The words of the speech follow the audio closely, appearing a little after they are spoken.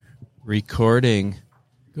Recording.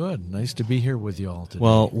 Good. Nice to be here with you all today.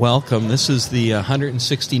 Well, welcome. This is the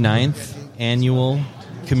 169th annual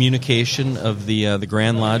communication of the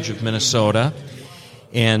Grand Lodge of Minnesota,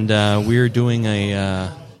 and we're doing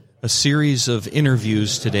a series of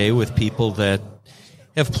interviews today with people that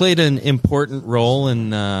have played an important role in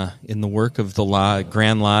the work of the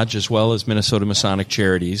Grand Lodge as well as Minnesota Masonic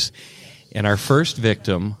Charities. And our first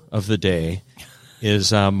victim of the day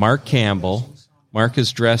is Mark Campbell. Mark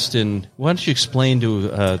is dressed in. Why don't you explain to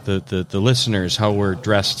the listeners how we're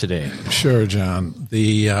dressed today? Sure, John.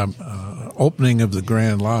 The opening of the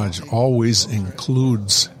Grand Lodge always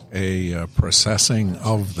includes a processing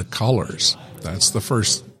of the colors. That's the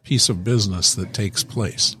first piece of business that takes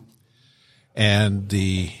place. And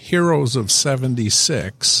the Heroes of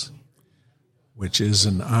 76, which is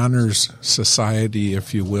an honors society,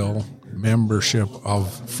 if you will, membership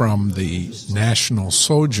from the National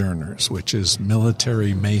Sojourners, which is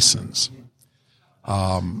military Masons,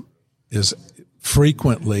 is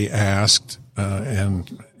frequently asked,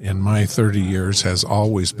 and in my 30 years has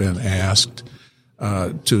always been asked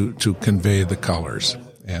to convey the colors.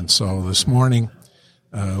 And so this morning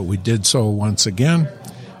we did so once again,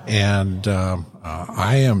 and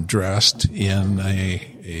I am dressed in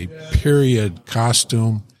a period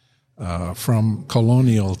costume from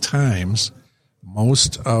colonial times.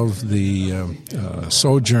 Most of the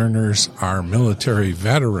sojourners are military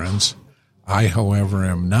veterans. I, however,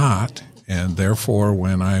 am not, and therefore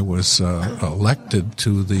when I was elected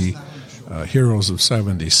to the Heroes of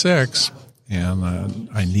 76 and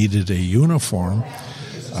I needed a uniform,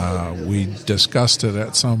 we discussed it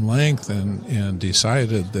at some length and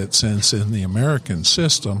decided that since in the American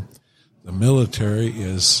system the military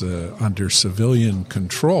is under civilian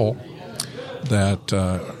control, that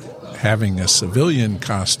having a civilian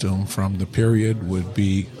costume from the period would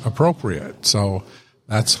be appropriate. So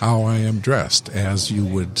that's how I am dressed, as you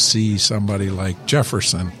would see somebody like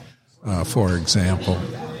Jefferson, for example,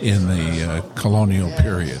 in the colonial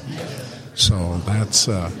period. So that's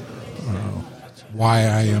why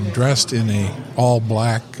I am dressed in a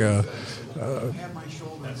all-black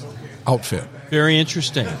outfit. Very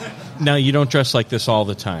interesting. Now, you don't dress like this all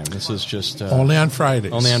the time. This is just... only on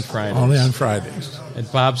Fridays. Only on Fridays. Only on Fridays.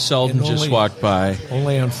 And Bob Selden just walked by.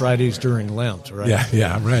 Only on Fridays during Lent, right?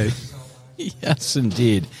 Yeah, right. Yes,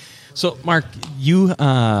 indeed. So, Mark, you've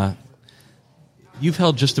held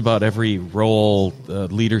just about every role,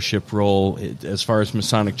 leadership role, as far as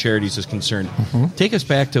Masonic Charities is concerned. Mm-hmm. Take us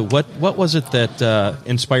back to what was it that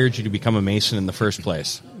inspired you to become a Mason in the first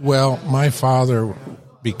place? Well, my father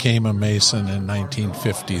became a Mason in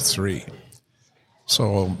 1953.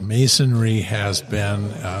 So Masonry has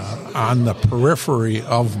been on the periphery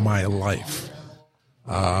of my life.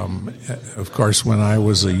 Of course, when I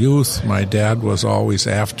was a youth, my dad was always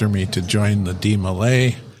after me to join the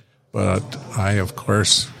DeMolay, but I, of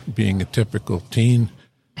course, being a typical teen,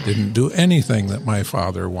 didn't do anything that my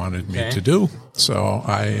father wanted me to do, so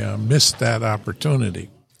I missed that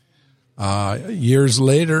opportunity. Years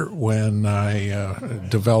later, when I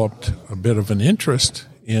developed a bit of an interest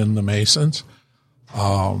in the Masons,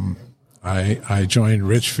 I joined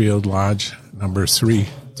Richfield Lodge number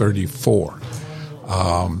 334.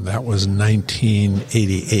 That was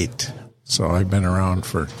 1988. So I've been around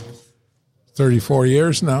for 34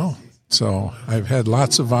 years now. So I've had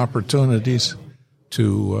lots of opportunities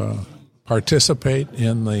to participate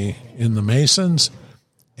in the Masons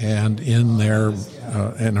and in their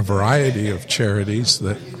in a variety of charities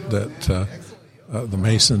that the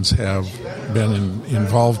Masons have been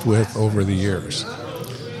involved with over the years.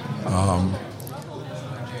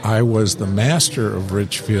 I was the master of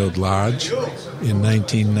Richfield Lodge in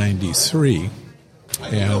 1993,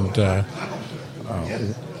 and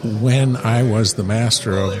when I was the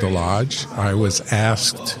master of the lodge, I was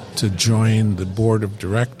asked to join the board of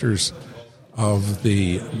directors of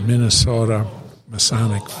the Minnesota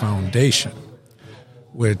Masonic Foundation,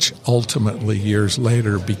 which ultimately years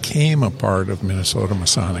later became a part of Minnesota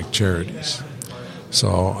Masonic Charities.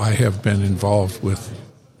 So I have been involved with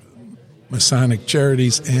Masonic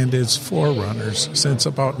Charities and its forerunners since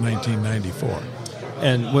about 1994.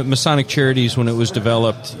 And with Masonic Charities, when it was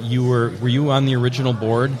developed, were you on the original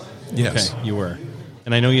board? Yes. Okay, you were.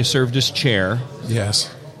 And I know you served as chair.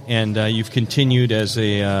 Yes. And you've continued as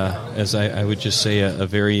I would just say, a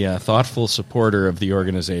very thoughtful supporter of the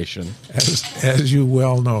organization. As you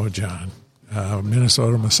well know, John,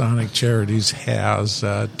 Minnesota Masonic Charities has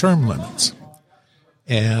term limits,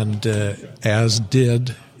 and as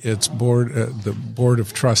did its board, the Board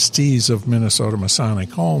of Trustees of Minnesota Masonic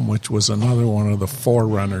Home, which was another one of the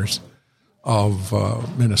forerunners of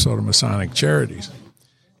Minnesota Masonic Charities.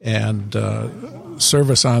 and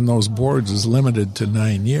service on those boards is limited to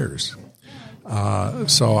 9 years.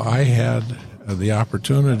 So I had the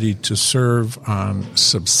opportunity to serve on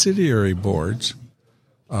subsidiary boards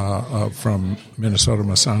from Minnesota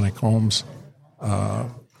Masonic Homes,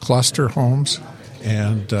 cluster homes,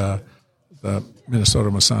 and the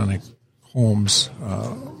Minnesota Masonic Homes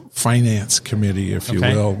Finance Committee, if you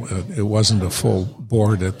will. It wasn't a full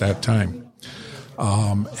board at that time.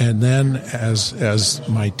 And then as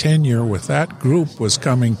my tenure with that group was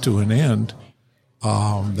coming to an end,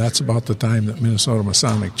 that's about the time that Minnesota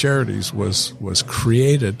Masonic Charities was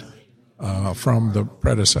created from the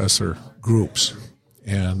predecessor groups.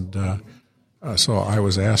 And so I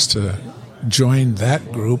was asked to join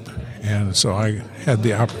that group, and so I had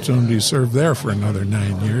the opportunity to serve there for another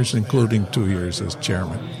 9 years, including 2 years as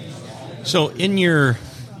chairman. So in your,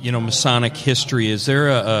 Masonic history, is there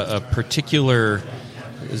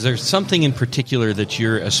is there something in particular that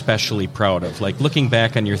you're especially proud of? Like looking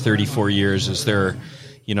back on your 34 years, is there,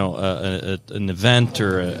 an event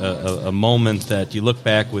or a moment that you look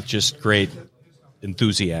back with just great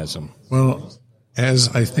enthusiasm? Well, as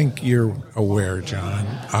I think you're aware, John,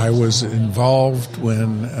 I was involved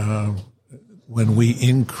when we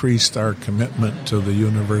increased our commitment to the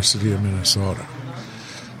University of Minnesota.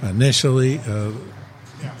 Initially,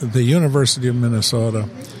 the University of Minnesota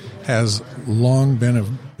has long been a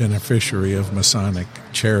beneficiary of Masonic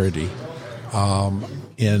charity.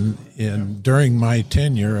 During my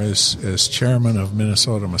tenure as chairman of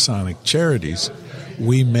Minnesota Masonic Charities,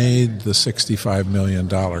 we made the $65 million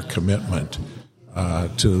commitment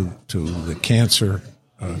to the cancer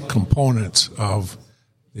components of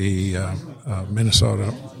the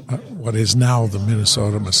Minnesota, what is now the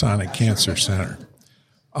Minnesota Masonic Cancer Center.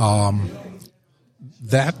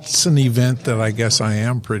 That's an event that I guess I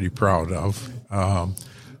am pretty proud of.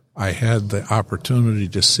 I had the opportunity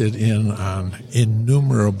to sit in on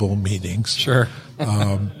innumerable meetings. Sure.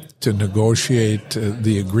 To negotiate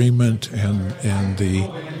the agreement and the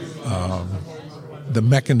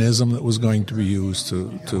mechanism that was going to be used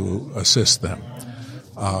to assist them.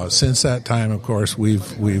 Since that time, of course,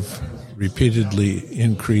 we've repeatedly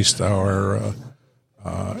increased our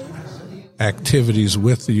activities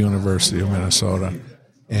with the University of Minnesota,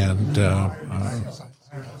 and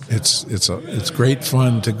it's great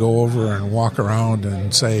fun to go over and walk around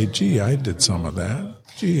and say, "Gee, I did some of that.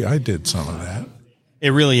 Gee, I did some of that."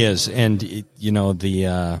 It really is, and the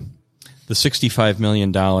 $65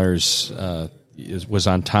 million was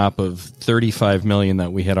on top of $35 million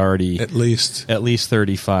that we had already at least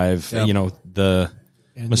 35. Yep. The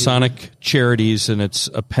Masonic Charities and its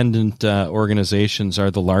appendant organizations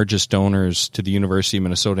are the largest donors to the University of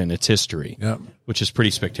Minnesota in its history, yep. Which is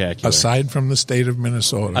pretty spectacular. Aside from the state of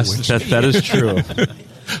Minnesota. That is true.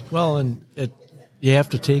 Well, and you have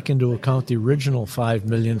to take into account the original $5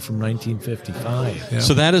 million from 1955. Yeah.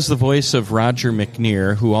 So that is the voice of Roger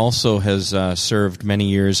McNear, who also has served many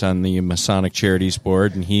years on the Masonic Charities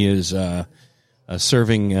Board, and he is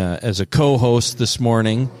serving as a co-host this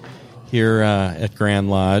morning here at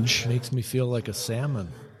Grand Lodge. Makes me feel like a salmon.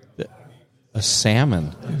 A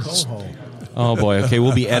salmon? A coho. Oh, boy. Okay,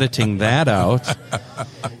 we'll be editing that out.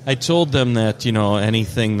 I told them that,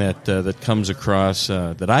 anything that comes across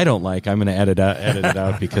that I don't like, I'm going to edit it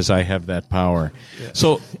out because I have that power. Yeah.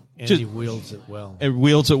 So, and he wields it well. It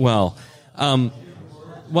wields it well.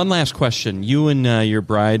 One last question. You and your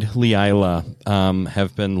bride, Leila,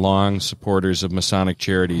 have been long supporters of Masonic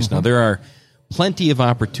Charities. Mm-hmm. Now, there are plenty of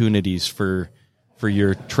opportunities for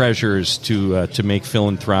your treasures to make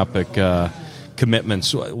philanthropic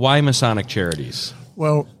commitments. Why Masonic Charities?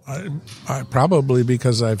 Well, I probably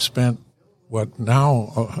because I've spent what now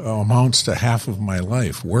amounts to half of my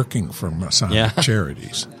life working for Masonic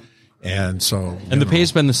Charities, and so the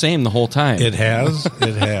pay's been the same the whole time. It has.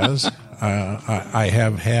 It has. I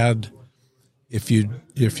have had, if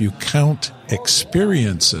you count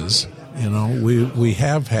experiences, we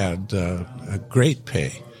have had a great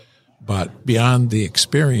pay. But beyond the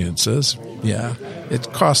experiences,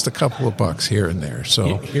 it cost a couple of bucks here and there.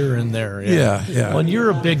 So here and there, yeah. Well, and you're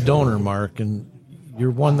a big donor, Mark, and you're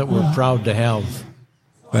one that we're proud to have.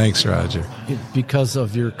 Thanks, Roger. Because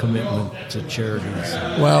of your commitment to charities.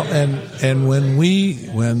 Well, and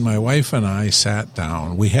when my wife and I sat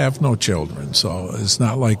down, we have no children, so it's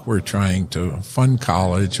not like we're trying to fund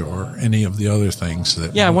college or any of the other things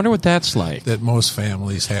that. Yeah, I wonder what that's like. That most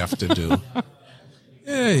families have to do.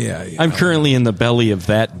 Yeah. I'm currently in the belly of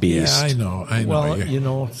that beast. Yeah, I know.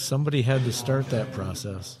 Well, somebody had to start that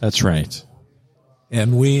process. That's right.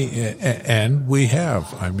 And we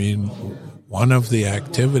have. I mean, one of the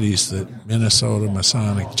activities that Minnesota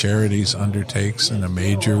Masonic Charities undertakes in a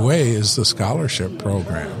major way is the scholarship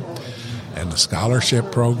program. And the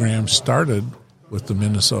scholarship program started with the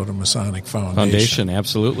Minnesota Masonic Foundation.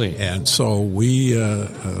 Absolutely. And so we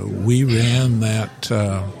ran that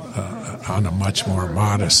on a much more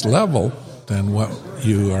modest level than what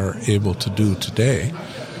you are able to do today.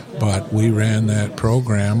 But we ran that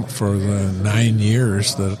program for the 9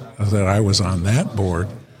 years that I was on that board.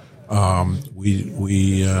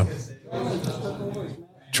 We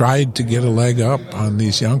tried to get a leg up on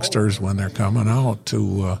these youngsters when they're coming out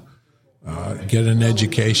to get an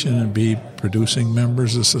education and be producing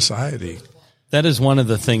members of society. That is one of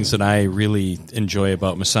the things that I really enjoy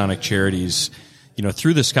about Masonic Charities. You know,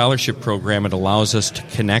 through the scholarship program, it allows us to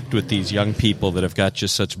connect with these young people that have got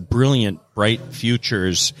just such brilliant, bright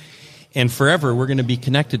futures. And forever, we're going to be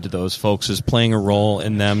connected to those folks as playing a role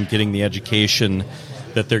in them getting the education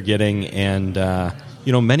that they're getting. And,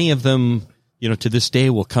 many of them, to this day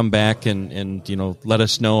will come back and let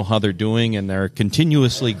us know how they're doing. And they're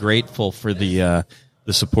continuously grateful for the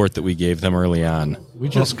support that we gave them early on. We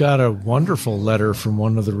just got a wonderful letter from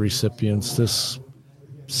one of the recipients this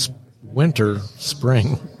spring,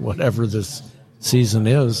 whatever this season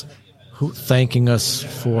is, thanking us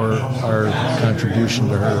for our contribution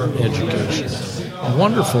to her education. A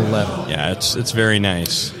wonderful letter. Yeah, it's very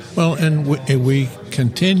nice. Well, and we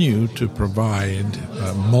continue to provide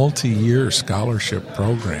a multi-year scholarship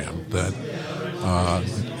program that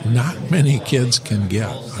not many kids can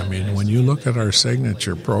get. I mean, when you look at our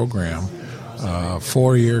signature program,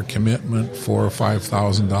 4-year commitment, $4,000 or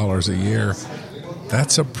 $5,000 a year,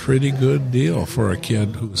 that's a pretty good deal for a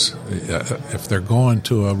kid who's, if they're going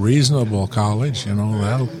to a reasonable college,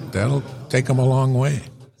 that'll take them a long way.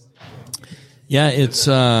 Yeah, it's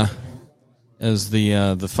as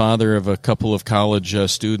the father of a couple of college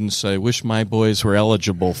students, I wish my boys were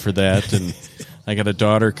eligible for that. And I got a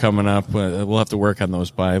daughter coming up. We'll have to work on those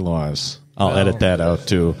bylaws. I'll edit that out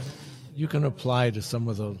too. You can apply to some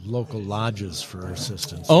of the local lodges for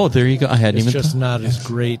assistance. Oh, there you go. I hadn't it's even. Just not as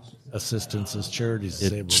great assistance as charities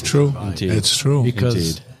is able to true. provide. Indeed. It's true. Because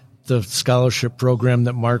Indeed. The scholarship program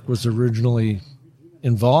that Mark was originally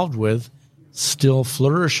involved with still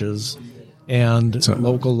flourishes, and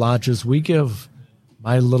local lodges,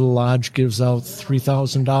 my little lodge gives out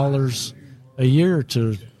 $3,000 a year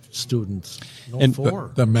to students.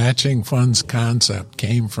 The matching funds concept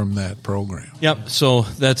came from that program. Yep. So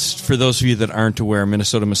that's, for those of you that aren't aware,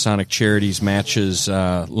 Minnesota Masonic Charities matches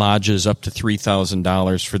lodges up to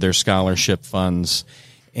 $3,000 for their scholarship funds.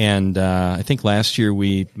 And I think last year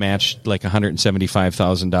we matched like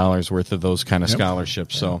 $175,000 worth of those kind of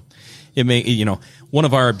scholarships. So it may, one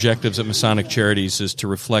of our objectives at Masonic Charities is to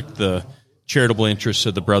reflect the charitable interests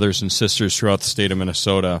of the brothers and sisters throughout the state of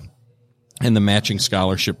Minnesota. And the matching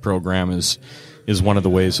scholarship program is one of the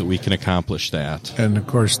ways that we can accomplish that. And, of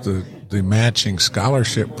course, the matching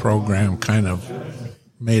scholarship program kind of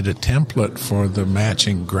made a template for the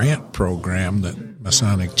matching grant program that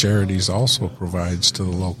Masonic Charities also provides to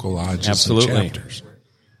the local lodges and chapters.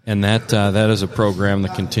 And that is a program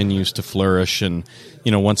that continues to flourish. And,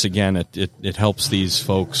 once again, it helps these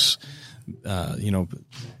folks,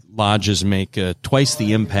 lodges make twice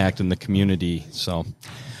the impact in the community. So,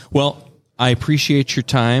 well, I appreciate your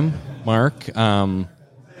time, Mark.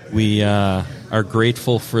 We are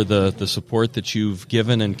grateful for the support that you've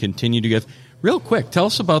given and continue to give. Real quick, tell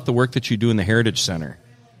us about the work that you do in the Heritage Center.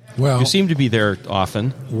 Well, you seem to be there often.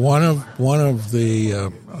 One of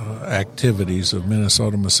the activities of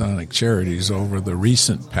Minnesota Masonic Charities over the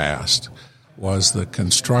recent past was the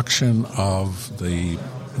construction of the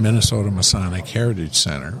Minnesota Masonic Heritage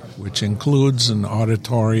Center, which includes an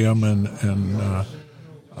auditorium and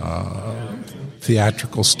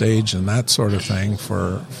theatrical stage and that sort of thing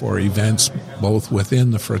for events both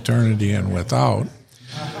within the fraternity and without.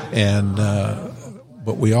 And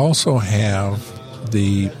but we also have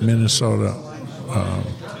the Minnesota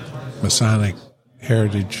Masonic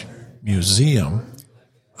Heritage Museum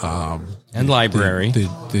and library,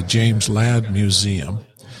 the James Ladd Museum,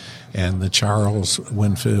 and the Charles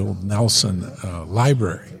Winfield Nelson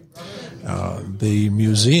Library. The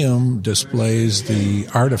museum displays the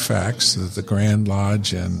artifacts that the Grand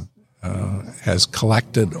Lodge has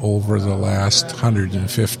collected over the last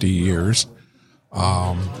 150 years,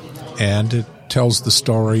 and it tells the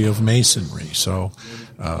story of Masonry. So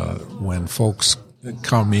when folks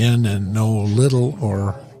come in and know little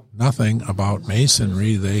or nothing about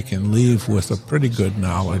Masonry, they can leave with a pretty good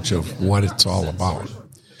knowledge of what it's all about.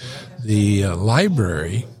 The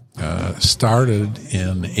library started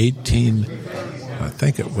in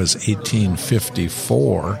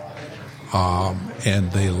 1854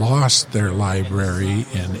 and they lost their library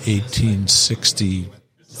in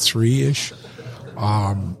 1863-ish.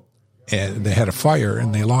 And they had a fire,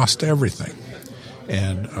 and they lost everything.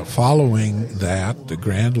 And following that, the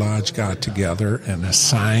Grand Lodge got together and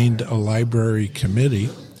assigned a library committee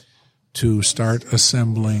to start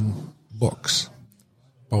assembling books,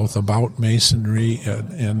 both about Masonry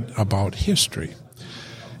and about history.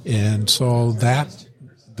 And so that,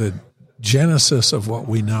 the genesis of what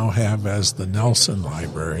we now have as the Nelson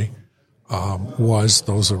Library, was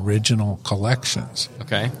those original collections.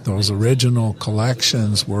 Okay. Those original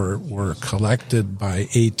collections were collected by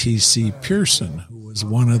A.T.C. Pearson, who was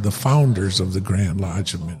one of the founders of the Grand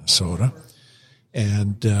Lodge of Minnesota.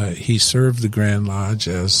 And he served the Grand Lodge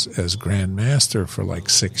as Grand Master for like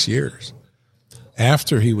 6 years.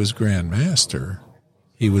 After he was Grand Master,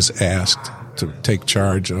 he was asked to take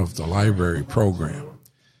charge of the library program.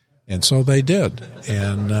 And so they did.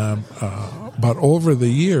 And but over the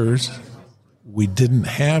years, we didn't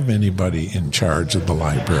have anybody in charge of the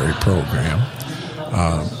library program.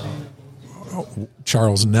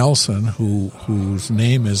 Charles Nelson, whose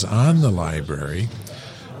name is on the library,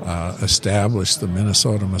 established the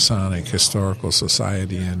Minnesota Masonic Historical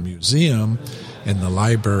Society and Museum, and the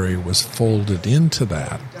library was folded into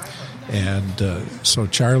that. And so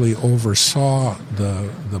Charlie oversaw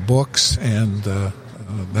the books and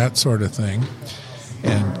that sort of thing,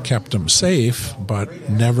 and kept them safe, but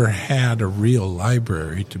never had a real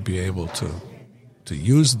library to be able to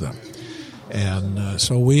use them. And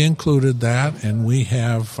so we included that, and we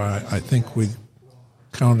have, I think we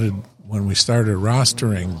counted when we started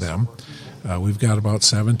rostering them, we've got about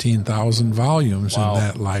 17,000 volumes in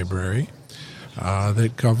that library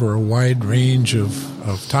that cover a wide range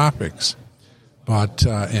of topics. But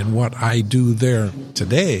and what I do there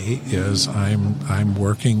today is I'm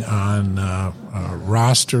working on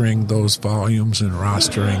rostering those volumes and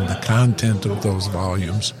rostering the content of those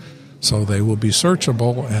volumes, so they will be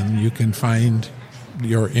searchable and you can find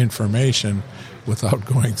your information without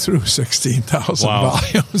going through 16,000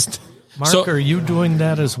 volumes. Mark, are you doing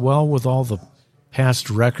that as well with all the past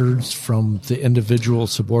records from the individual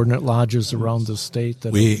subordinate lodges around the state?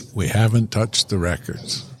 That we haven't touched the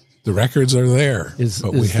records. The records are there,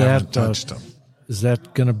 but we haven't touched them. Is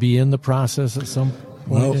that going to be in the process at some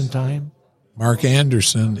point in time? Mark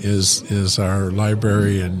Anderson is our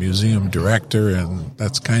library and museum director, and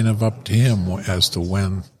that's kind of up to him as to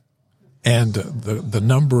when, and the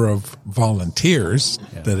number of volunteers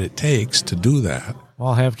that it takes to do that.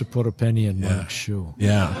 I'll have to put a penny in Mark's shoe.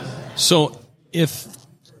 Yeah. So if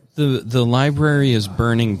the library is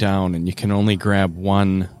burning down and you can only grab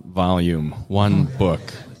one volume, one book,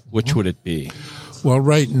 which would it be? Well,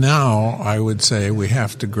 right now, I would say we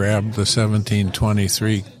have to grab the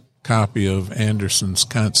 1723 copy of Anderson's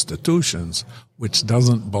Constitutions, which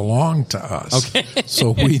doesn't belong to us. Okay.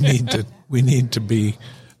 So we need to be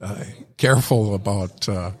careful about.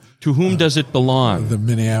 To whom does it belong? The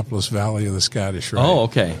Minneapolis Valley of the Scottish Rite. Oh,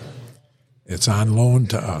 okay. It's on loan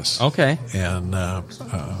to us. Okay. And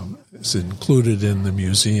it's included in the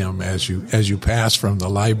museum as you pass from the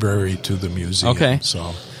library to the museum. Okay.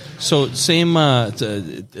 So same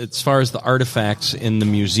as far as the artifacts in the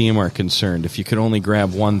museum are concerned, if you could only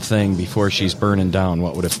grab one thing before she's burning down,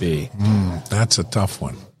 what would it be? That's a tough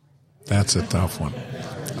one.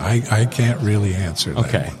 I can't really answer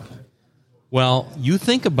that one. Well, you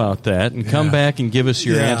think about that and come back and give us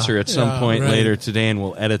your answer at some point later today, and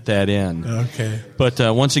we'll edit that in. Okay. But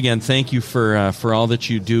once again, thank you for all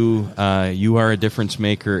that you do. You are a difference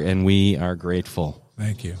maker, and we are grateful.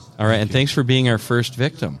 Thank you. All right, and thanks for being our first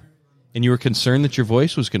victim. And you were concerned that your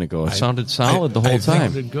voice was going to go. It sounded solid the whole time.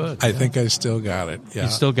 Sounded good. I think I still got it. Yeah. You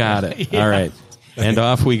still got it. All right. And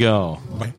off we go. Bye.